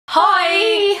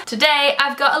Hi! Today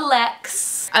I've got a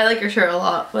Lex. I like your shirt a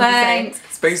lot. Thanks.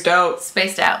 Spaced out.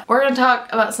 Spaced out. We're gonna talk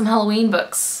about some Halloween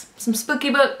books. Some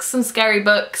spooky books, some scary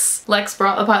books. Lex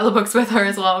brought a pile of books with her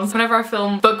as well. So whenever I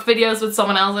film book videos with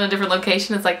someone else in a different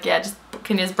location, it's like, yeah,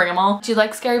 can you just bring them all? Do you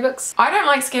like scary books? I don't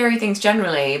like scary things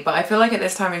generally, but I feel like at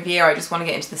this time of year I just want to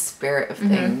get into the spirit of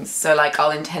things. So like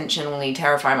I'll intentionally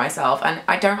terrify myself, and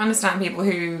I don't understand people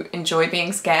who enjoy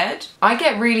being scared. I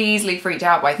get really easily freaked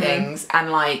out by things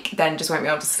and like then just won't be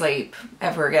able to sleep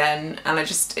ever again, and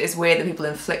it's weird that people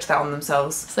inflict that on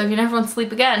themselves. So if you never want to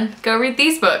sleep again, go read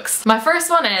these books. My first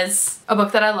one is a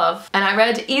book that I love, and I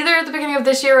read either at the beginning of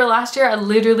this year or last year, I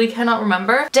literally cannot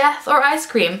remember. Death or Ice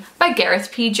Cream by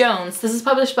Gareth P. Jones. This is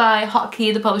published by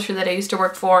Hotkey, the publisher that I used to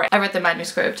work for. I read the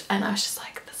manuscript and I was just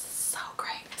like, this is so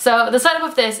great. So the setup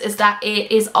of this is that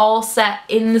it is all set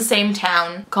in the same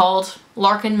town called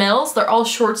Larkin Mills. They're all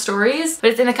short stories,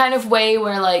 but it's in a kind of way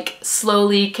where like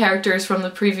slowly characters from the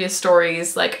previous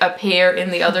stories like appear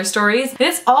in the other stories. And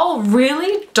it's all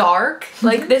really dark.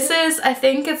 Like this is, I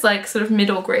think it's like sort of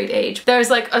middle grade age. There's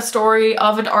like a story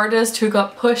of an artist who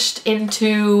got pushed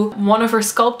into one of her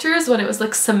sculptures when it was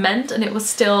like cement and it was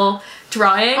still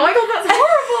drying. Oh my god, that's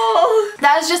horrible!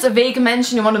 That is just a vague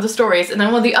mention in one of the stories, and then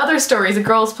one of the other stories, a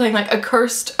girl's playing like a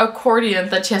cursed accordion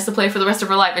that she has to play for the rest of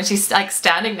her life, and she's like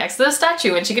standing next to the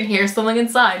statue and she can hear something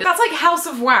inside. That's like House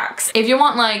of Wax. If you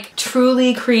want like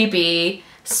truly creepy,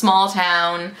 small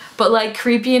town, but like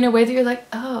creepy in a way that you're like,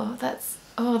 oh,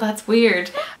 that's weird.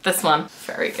 This one,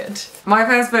 very good. My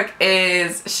first book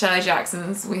is Shirley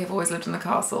Jackson's We Have Always Lived in the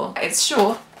Castle. It's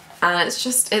short. And it's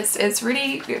just, it's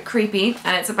really creepy,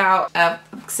 and it's about a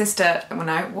sister, well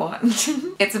no, what?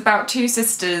 It's about two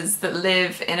sisters that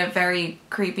live in a very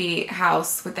creepy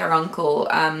house with their uncle,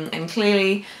 and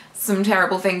clearly some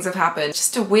terrible things have happened.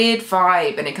 Just a weird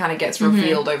vibe, and it kind of gets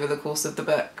revealed over the course of the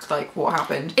book, like what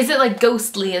happened. Is it like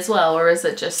ghostly as well, or is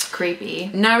it just creepy?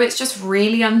 No, it's just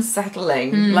really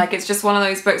unsettling. Like it's just one of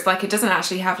those books, like it doesn't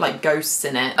actually have like ghosts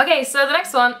in it. Okay, so the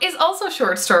next one is also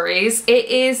short stories. It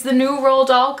is the new Roald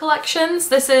Dahl collections.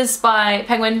 This is by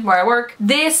Penguin, where I work.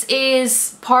 This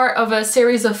is part of a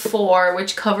series of 4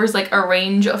 which covers like a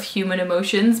range of human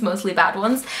emotions, mostly bad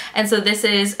ones. And so this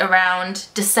is around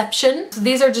deception. So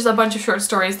these are just a bunch of short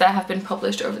stories that have been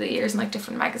published over the years in like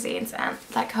different magazines, and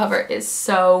that cover is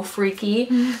so freaky.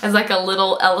 It's like a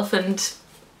little elephant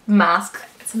mask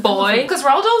boy. Because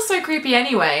Roald Dahl's so creepy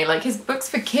anyway, like his books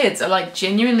for kids are like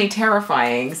genuinely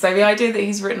terrifying, so the idea that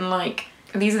he's written like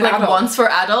these are like adults. ones for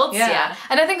adults, yeah.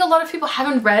 And I think a lot of people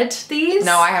haven't read these.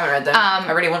 No, I haven't read them. I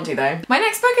really want to though. My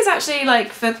next book is actually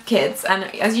like for kids, and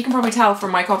as you can probably tell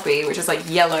from my copy, which is like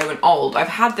yellow and old, I've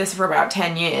had this for about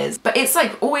 10 years, but it's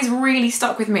like always really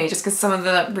stuck with me just because some of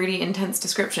the really intense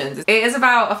descriptions. It is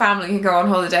about a family who go on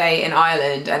holiday in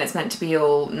Ireland, and it's meant to be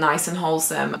all nice and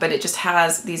wholesome, but it just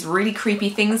has these really creepy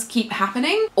things keep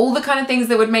happening. All the kind of things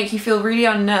that would make you feel really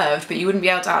unnerved, but you wouldn't be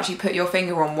able to actually put your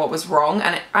finger on what was wrong.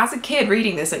 And as a kid reading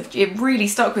this, it really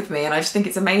stuck with me, and I just think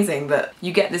it's amazing that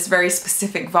you get this very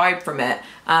specific vibe from it.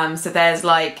 So there's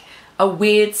like a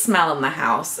weird smell in the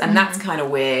house, and that's kind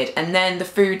of weird, and then the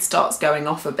food starts going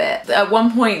off a bit. At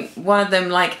one point one of them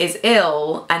like is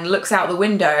ill and looks out the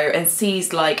window and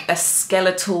sees like a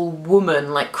skeletal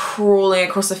woman like crawling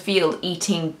across a field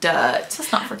eating dirt.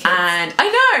 That's not for kids. And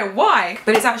I know, why?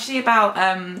 But it's actually about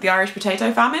the Irish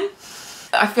potato famine.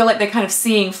 I feel like they're kind of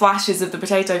seeing flashes of the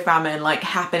potato famine like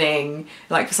happening,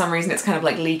 like for some reason it's kind of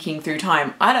like leaking through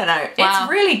time. I don't know. Wow. It's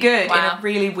really good in Wow. a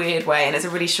really weird way, and it's a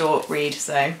really short read,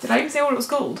 so. Did I even say what it was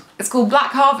called? It's called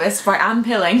Black Harvest by Anne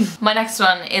Pilling. My next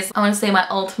one is, I want to say, my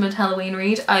ultimate Halloween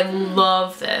read. I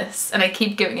love this, and I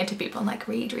keep giving it to people. I'm like,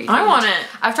 read. I want it.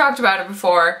 I've talked about it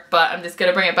before, but I'm just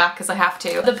gonna bring it back because I have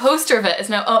to. The poster of it is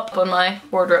now up on my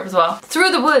wardrobe as well.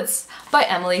 Through the Woods by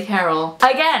Emily Carroll.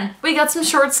 Again, we got some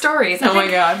short stories. Oh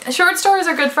my god. Short stories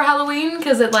are good for Halloween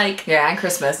because it like... Yeah, and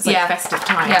Christmas. It's like festive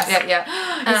times. Yeah.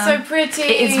 It's so pretty.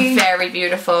 It is very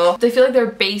beautiful. They feel like they're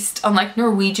based on like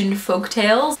Norwegian folk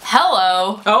tales.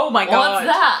 Hello. Oh my god.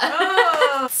 What's that?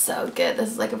 Oh. So good. This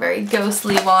is like a very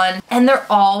ghostly one. And they're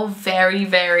all very,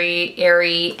 very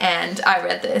eerie, and I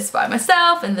read this by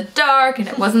myself in the dark, and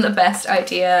it wasn't the best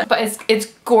idea, but it's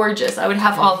gorgeous. I would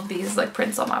have all of these like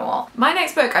prints on my wall. My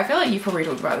next book, I feel like you've probably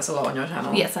talked about this a lot on your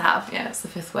channel. Yes, I have. Yeah, it's The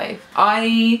Fifth Wave.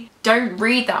 I don't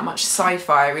read that much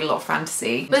sci-fi, I read a lot of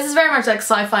fantasy. This is very much like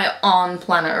sci-fi on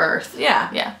planet Earth.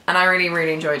 Yeah. And I really,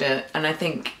 really enjoyed it, and I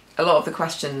think a lot of the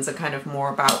questions are kind of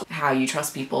more about how you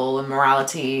trust people and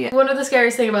morality. One of the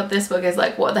scariest thing about this book is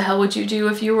like, what the hell would you do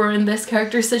if you were in this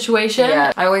character's situation?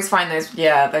 Yeah, I always find those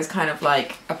kind of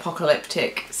like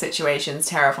apocalyptic situations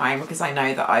terrifying, because I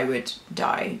know that I would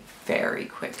die very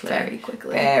quickly. Very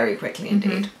quickly. Very quickly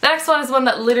indeed. The next one is one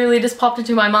that literally just popped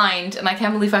into my mind, and I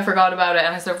can't believe I forgot about it,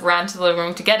 and I sort of ran to the living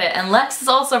room to get it, and Lex has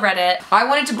also read it. I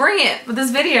wanted to bring it for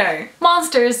this video.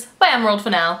 Monsters by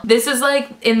Fennel. This is like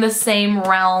in the same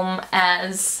realm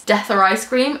as Death or Ice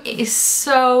Cream. It is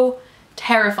so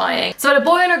terrifying. So a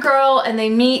boy and a girl, and they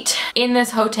meet in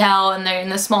this hotel, and they're in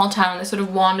this small town. They sort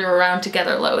of wander around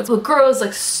together loads. The girl is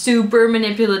like super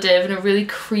manipulative in a really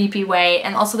creepy way,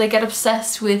 and also they get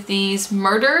obsessed with these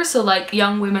murders. So like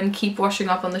young women keep washing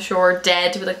up on the shore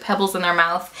dead with like pebbles in their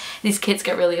mouth. These kids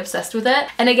get really obsessed with it.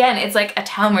 And again, it's like a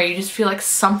town where you just feel like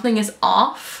something is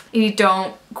off. You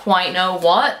don't quite know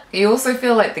what. You also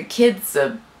feel like the kids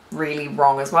are really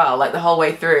wrong as well, like the whole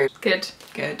way through. Good.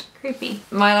 Good. Creepy.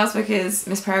 My last book is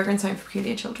Miss Peregrine's Home for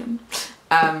Peculiar Children,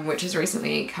 which has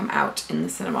recently come out in the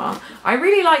cinema. I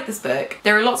really like this book.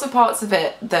 There are lots of parts of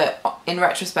it that, in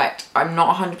retrospect, I'm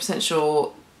not 100%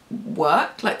 sure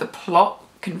work. Like the plot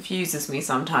confuses me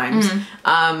sometimes,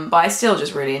 but I still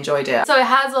just really enjoyed it. So it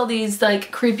has all these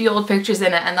like creepy old pictures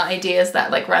in it, and the idea is that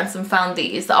like Ransom found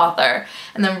these, the author,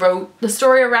 and then wrote the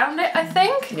story around it, I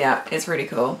think. Yeah, it's really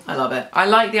cool. I love it. I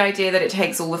like the idea that it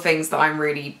takes all the things that I'm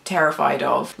really terrified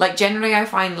of. Like generally I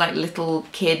find like little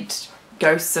kid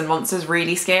ghosts and monsters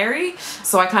really scary,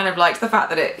 so I kind of like the fact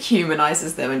that it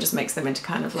humanizes them and just makes them into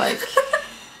kind of like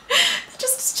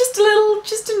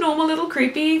just a normal little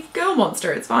creepy girl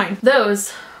monster. It's fine.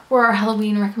 Those were our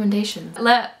Halloween recommendations.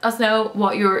 Let us know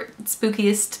what your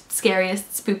spookiest,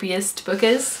 scariest, spoopiest book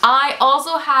is. I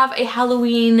also have a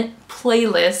Halloween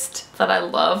playlist that I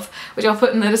love, which I'll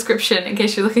put in the description in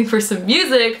case you're looking for some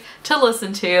music to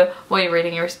listen to while you're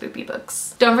reading your spoopy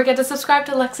books. Don't forget to subscribe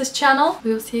to Lex's channel.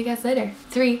 We will see you guys later.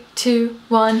 3, 2,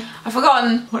 1. I've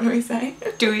forgotten. What do we say?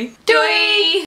 Dewey. Dewey!